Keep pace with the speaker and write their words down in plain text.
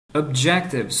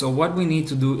Objective. So what we need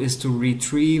to do is to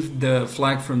retrieve the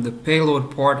flag from the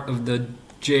payload part of the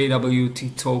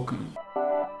JWT token.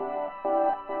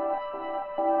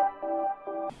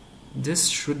 This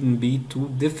shouldn't be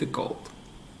too difficult.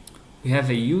 We have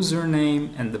a username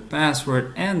and the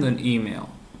password and an email.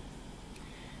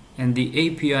 And the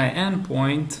API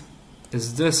endpoint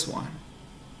is this one.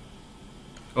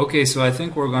 Okay, so I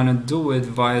think we're gonna do it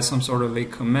via some sort of a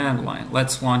command line.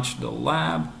 Let's launch the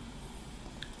lab.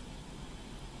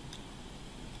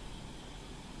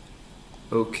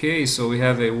 Okay, so we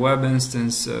have a web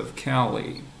instance of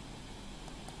Kali.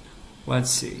 Let's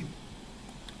see.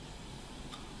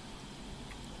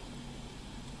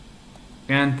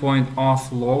 Endpoint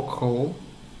auth local.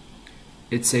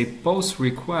 It's a post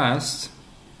request,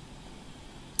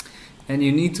 and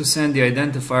you need to send the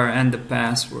identifier and the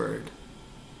password.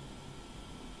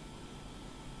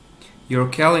 Your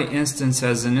Kali instance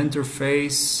has an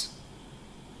interface.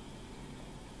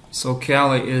 So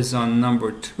Kali is on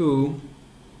number 2,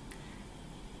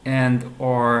 and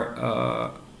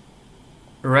our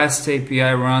REST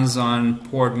API runs on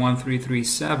port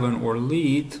 1337 or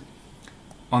lead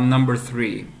on number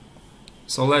 3.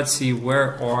 So let's see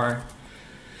where our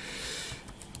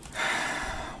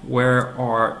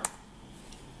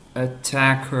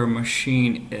attacker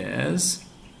machine is.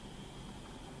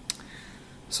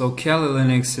 So Kali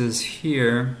Linux is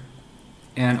here,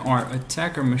 and our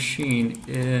attacker machine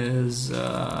is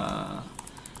at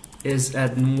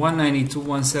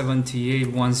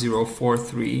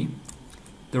 192.178.1043.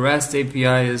 The REST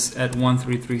API is at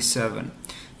 1337.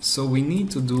 So we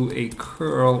need to do a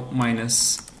curl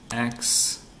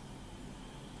 -x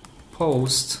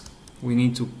post. We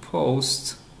need to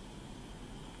post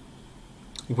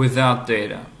without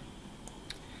data.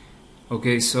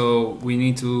 Okay, so we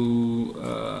need to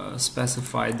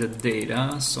specify the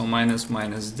data. So minus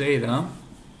data.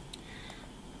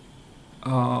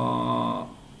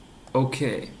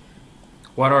 Okay,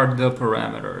 what are the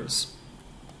parameters?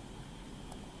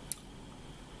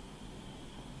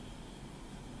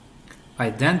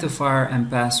 Identifier and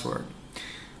password.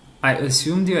 I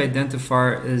assume the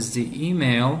identifier is the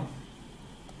email,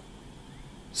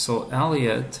 so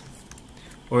Elliot,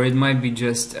 or it might be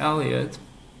just Elliot.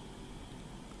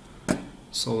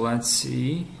 So let's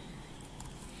see.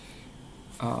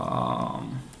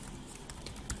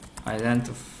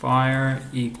 Identifier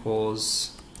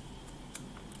equals.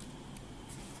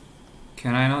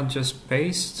 Can I not just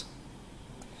paste?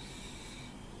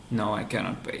 No, I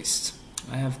cannot paste.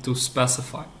 I have to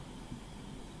specify.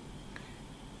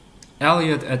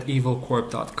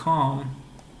 Elliot@evilcorp.com.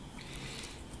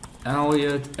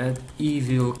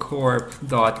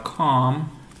 Elliot@evilcorp.com,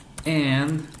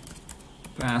 and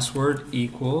password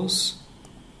equals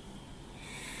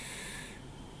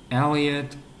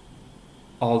Elliot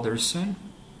Alderson.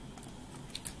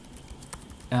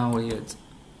 Elliot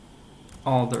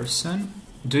Alderson.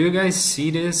 Do you guys see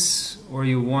this, or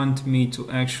you want me to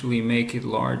actually make it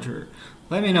larger?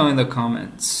 Let me know in the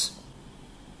comments.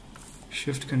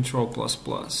 Shift Control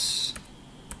 ++.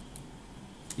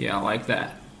 Yeah, like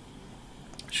that.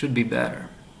 Should be better.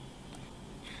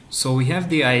 So we have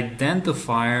the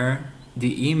identifier,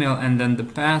 the email, and then the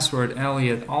password,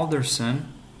 Elliot Alderson.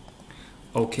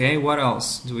 Okay, what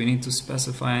else? Do we need to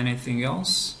specify anything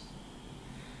else?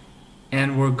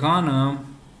 And we're gonna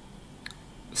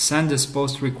send this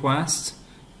post request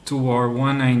to our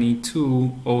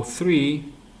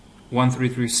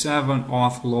 192.168.1337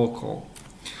 auth local.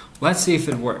 Let's see if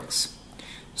it works.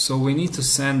 So we need to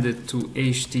send it to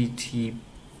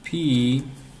HTTP.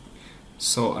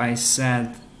 So I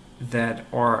said that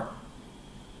our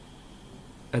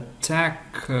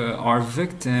our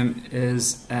victim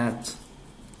is at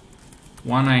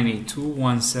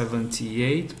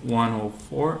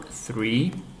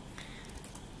 192.178.1043,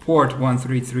 port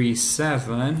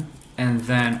 1337, and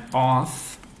then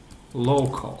auth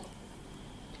local.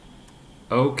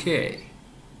 Okay.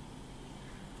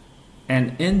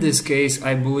 And in this case,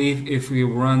 I believe if we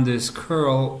run this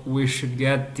curl, we should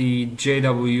get the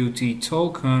JWT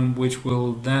token, which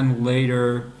will then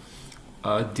later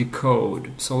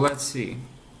decode. So let's see.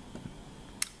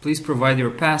 Please provide your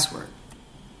password.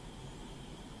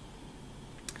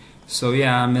 So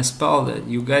yeah, I misspelled it.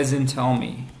 You guys didn't tell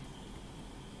me.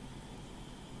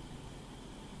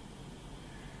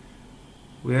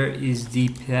 Where is the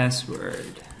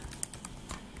password?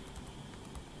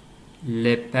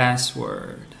 Le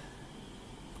password.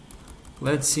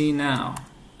 Let's see now.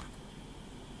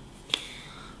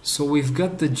 So we've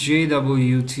got the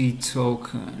JWT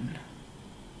token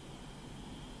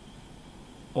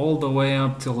all the way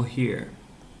up till here,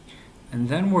 and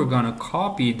then we're gonna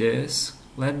copy this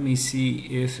Let me see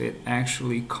if it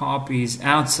actually copies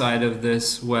outside of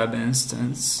this web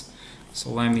instance. So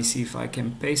let me see if I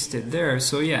can paste it there.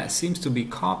 So yeah, it seems to be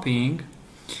copying.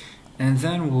 And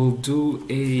then we'll do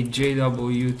a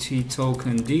JWT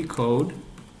token decode.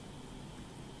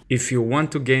 If you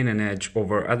want to gain an edge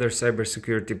over other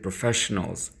cybersecurity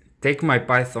professionals, take my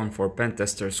Python for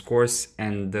Pentesters course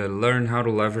and learn how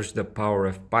to leverage the power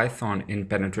of Python in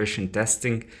penetration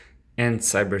testing and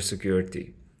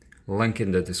cybersecurity. Link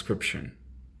in the description.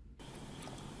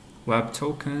 Web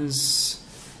tokens.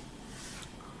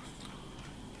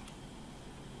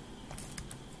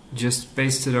 Just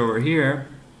paste it over here.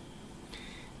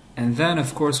 And then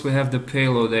of course we have the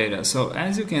payload data. So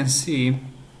as you can see,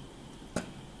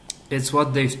 it's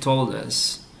what they've told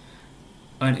us.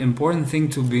 An important thing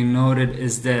to be noted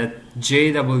is that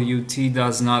JWT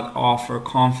does not offer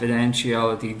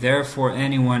confidentiality. Therefore,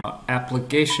 anyone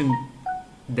application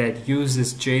that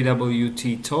uses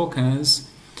JWT tokens,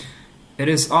 it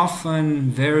is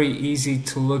often very easy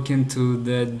to look into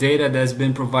the data that's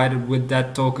been provided with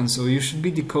that token. So you should be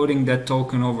decoding that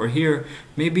token over here.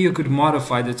 Maybe you could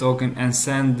modify the token and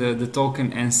send the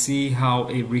token and see how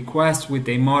a request with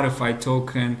a modified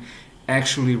token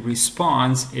actually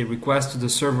responds. A request to the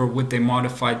server with a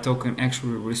modified token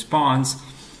actually responds.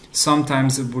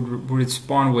 Sometimes it would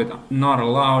respond with not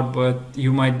allowed, but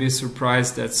you might be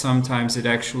surprised that sometimes it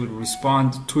actually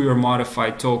responds to your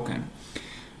modified token.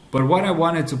 But what I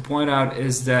wanted to point out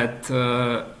is that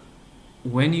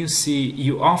when you see,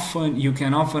 you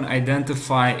can often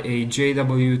identify a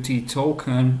JWT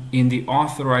token in the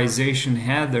authorization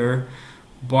header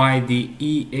by the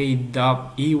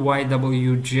EYWJ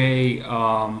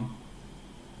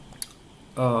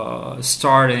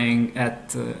starting at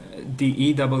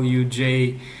the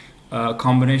EWJ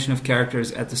combination of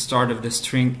characters at the start of the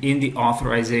string in the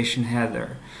authorization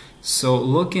header. So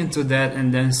look into that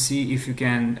and then see if you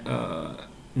can,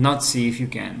 not see if you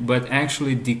can, but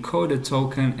actually decode a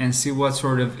token and see what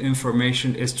sort of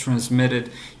information is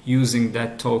transmitted using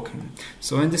that token.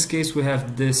 So in this case we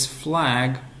have this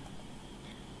flag,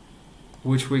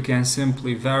 which we can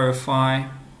simply verify,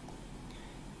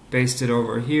 paste it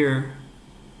over here,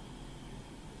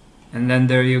 and then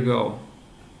there you go.